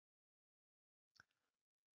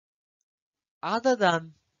other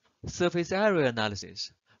than surface area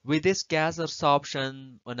analysis, with this gas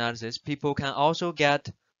absorption analysis, people can also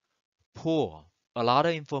get pore, a lot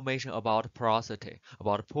of information about porosity,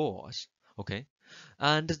 about pores, okay?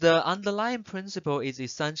 And the underlying principle is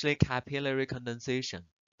essentially capillary condensation.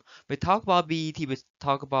 We talked about BET, we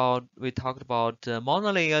talked about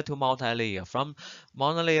monolayer to multilayer, from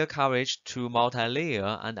monolayer coverage to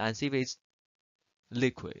multilayer, and see if it's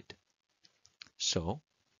liquid. So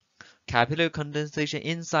capillary condensation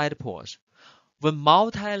inside pores. When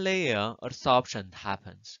multi-layer adsorption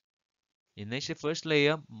happens, initially first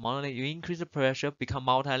layer, monolayer, you increase the pressure, become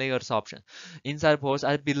multi-layer adsorption. Inside pores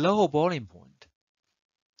at below boiling point.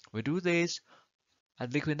 We do this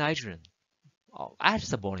at liquid nitrogen, or at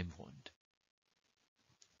the boiling point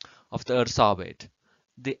of the adsorbate.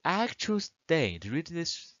 The actual state, read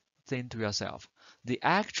this thing to yourself. The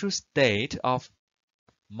actual state of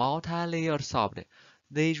multi-layer adsorbate,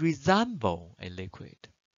 they resemble a liquid.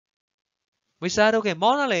 We said, okay,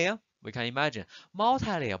 monolayer, we can imagine.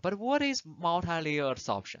 Multi-layer, but what is multi-layer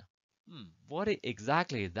adsorption? What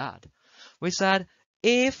exactly is that? We said,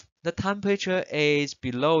 if the temperature is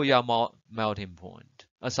below your melting point,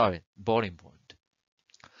 boiling point,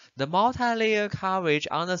 the multi-layer coverage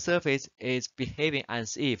on the surface is behaving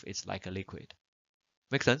as if it's like a liquid.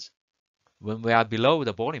 Make sense? When we are below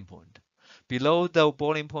the boiling point. Below the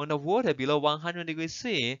boiling point of water, below 100 degrees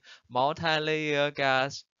C, multi-layer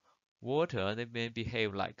gas water, they may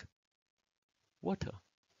behave like water,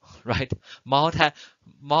 right?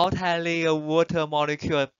 Multi-layer water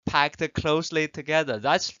molecule packed closely together.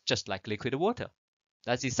 That's just like liquid water.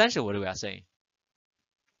 That's essentially what we are saying.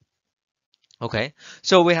 Okay,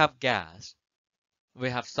 so we have gas, we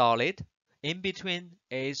have solid, in between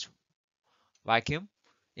is vacuum.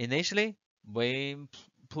 Initially, we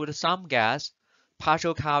put some gas,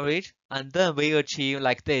 partial coverage, and then we achieve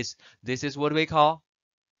like this. This is what we call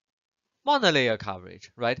monolayer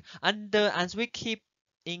coverage, right? And as we keep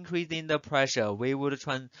increasing the pressure, we would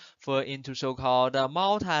transfer into so-called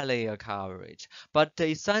multi-layer coverage. But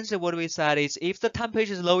essentially what we said is if the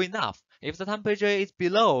temperature is low enough, if the temperature is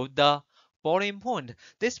below the boiling point,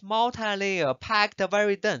 this multi-layer packed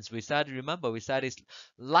very dense. We said, remember, we said it's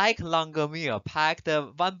like longer meal, packed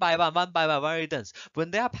one by one, very dense.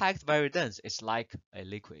 When they are packed very dense, it's like a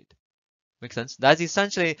liquid. Make sense? That's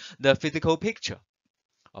essentially the physical picture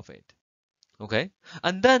of it. Okay,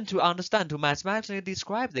 and then to understand, to mathematically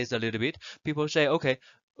describe this a little bit, people say, okay,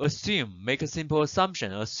 make a simple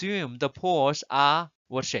assumption, assume the pores are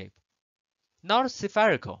what shape? Not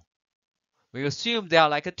spherical. We assume they are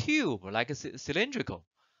like a tube, like a cylindrical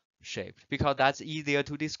shape, because that's easier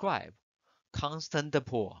to describe. Constant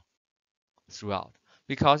pore throughout.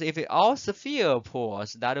 Because if it all sphere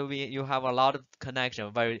pores, that will be you have a lot of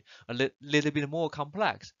connection, little bit more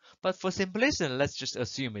complex. But for simplicity, let's just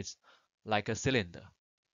assume it's like a cylinder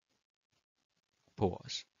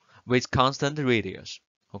pores with constant radius.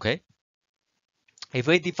 Okay. If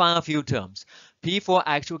we define a few terms, P for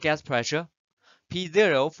actual gas pressure,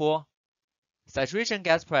 P0 for saturation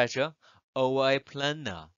gas pressure over a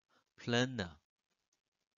planar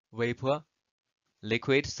vapor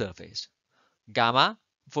liquid surface. Gamma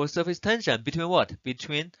for surface tension between what?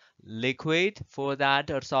 Between liquid for that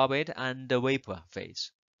adsorbate and the vapor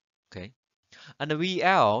phase. Okay. And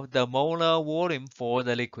VL, the molar volume for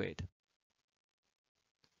the liquid.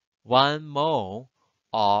 1 mole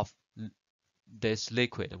of this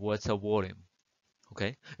liquid, what's the volume?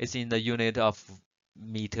 Okay, it's in the unit of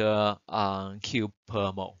meter cube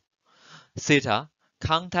per mole. Theta,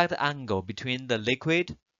 contact angle between the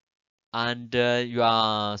liquid and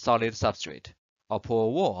your solid substrate or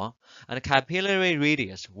pore wall, and capillary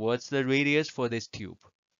radius, what's the radius for this tube?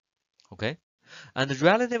 Okay, and the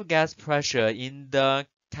relative gas pressure in the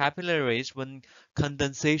capillaries when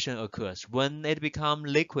condensation occurs. When it becomes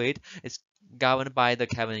liquid, it's governed by the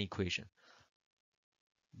Kelvin equation.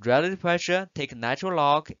 Relative pressure, take natural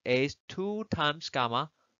log, is 2 times gamma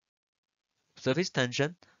surface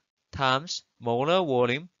tension times molar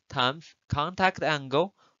volume times contact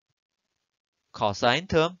angle cosine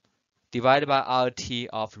term divided by RT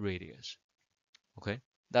of radius. Okay,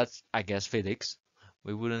 that's, I guess, physics.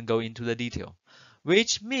 We wouldn't go into the detail.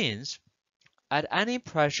 Which means at any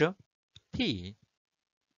pressure P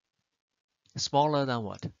smaller than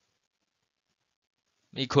what?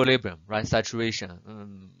 Equilibrium, right?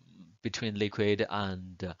 Saturation between liquid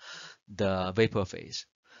and the vapor phase.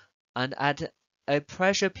 And at a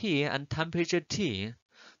pressure P and temperature T,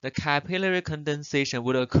 the capillary condensation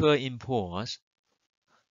would occur in pores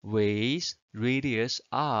with radius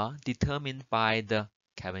R determined by the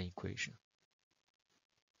Kelvin equation.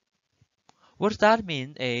 What that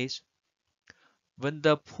means is when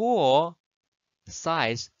the pore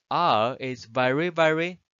size R is very,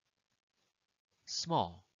 very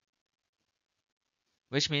small,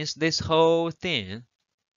 which means this whole thing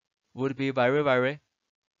would be very, very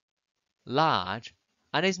large,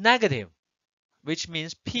 and it's negative, which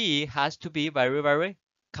means P has to be very, very,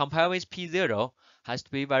 compared with P0, has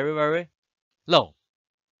to be very, very low,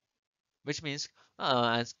 which means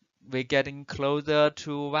as we're getting closer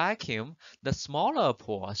to vacuum, the smaller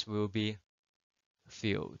pores will be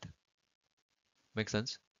filled. Make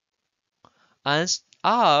sense? As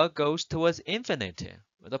R goes towards infinity,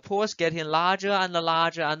 the pores getting larger and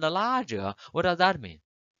larger and larger. What does that mean?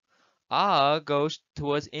 R goes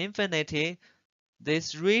towards infinity,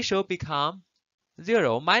 this ratio becomes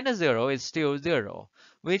 0. Minus 0 is still 0,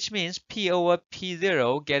 which means P over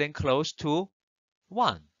P0 getting close to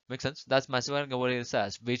 1. Make sense? That's mathematically what it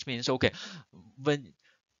says, which means, okay, when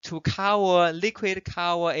to liquid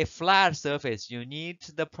cover a flat surface, you need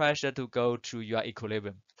the pressure to go to your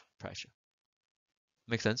equilibrium pressure.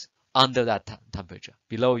 Make sense? Under that temperature,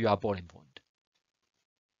 below your boiling point.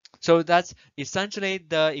 So that's essentially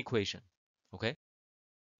the equation. Okay.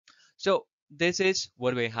 So this is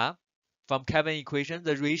what we have from Kelvin equation.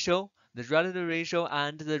 The ratio, the relative ratio,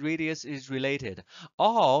 and the radius is related.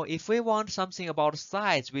 Or if we want something about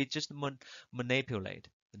size, we just manipulate.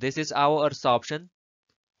 This is our adsorption,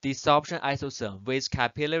 desorption isotherm with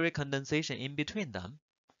capillary condensation in between them.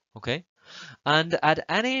 Okay. And at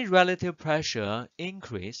any relative pressure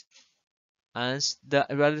increase, as the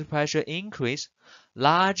relative pressure increase,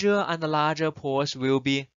 larger and larger pores will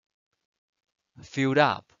be filled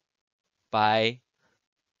up by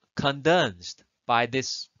condensed by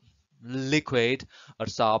this liquid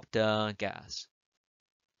adsorbed gas.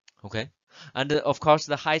 Okay, and of course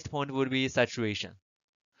the highest point would be saturation.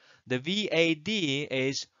 The VAD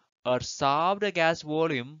is adsorbed gas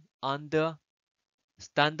volume under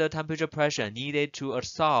standard temperature pressure needed to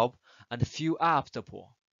adsorb and fill up the pore.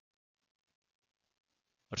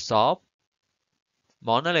 Adsorb,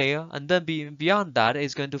 monolayer, and then beyond that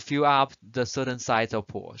is going to fill up the certain size of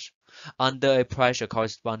pores under a pressure,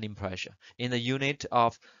 corresponding pressure, in the unit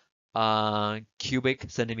of cubic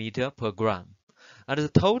centimeter per gram. And the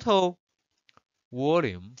total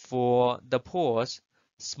volume for the pores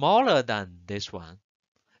smaller than this one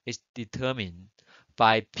is determined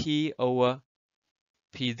by P over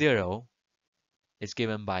P0 is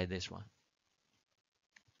given by this one.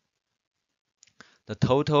 The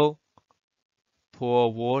total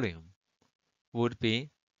pore volume would be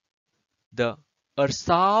the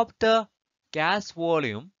adsorbed gas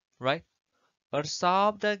volume, right?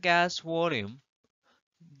 Adsorbed gas volume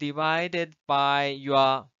divided by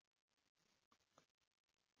your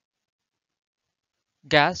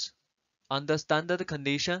gas under standard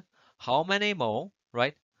condition, how many mole,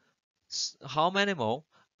 right? How many mole,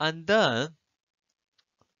 and then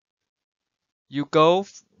you go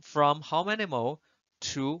from how many mole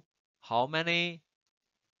to how many.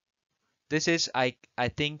 This is I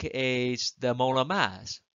think is the molar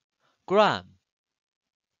mass, gram,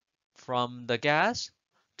 from the gas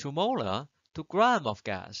to molar to gram of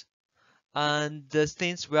gas. And the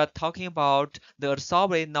things we are talking about, the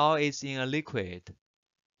adsorbate now is in a liquid.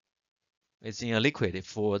 It's in a liquid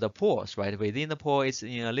for the pores, right? Within the pore, it's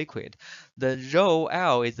in a liquid. The rho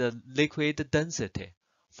L is the liquid density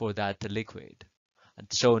for that liquid. And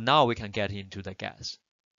so now we can get into the gas.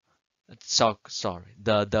 So, sorry,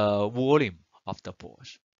 the volume of the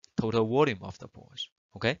pores, total volume of the pores.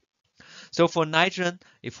 Okay. So for nitrogen,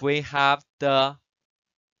 if we have the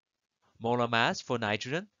molar mass for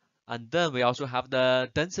nitrogen, and then we also have the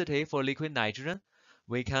density for liquid nitrogen,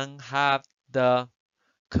 we can have the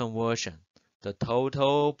conversion. The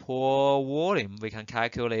total pore volume, we can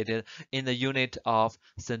calculate it in the unit of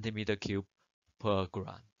centimeter cube per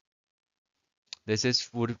gram. This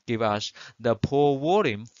would give us the pore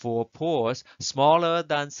volume for pores smaller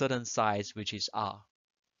than certain size, which is R.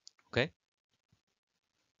 Okay.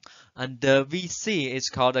 And the VC is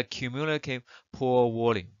called a cumulative pore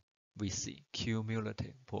volume. VC,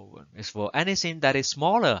 cumulative pore volume, is for anything that is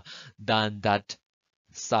smaller than that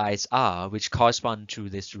size R, which corresponds to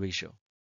this ratio.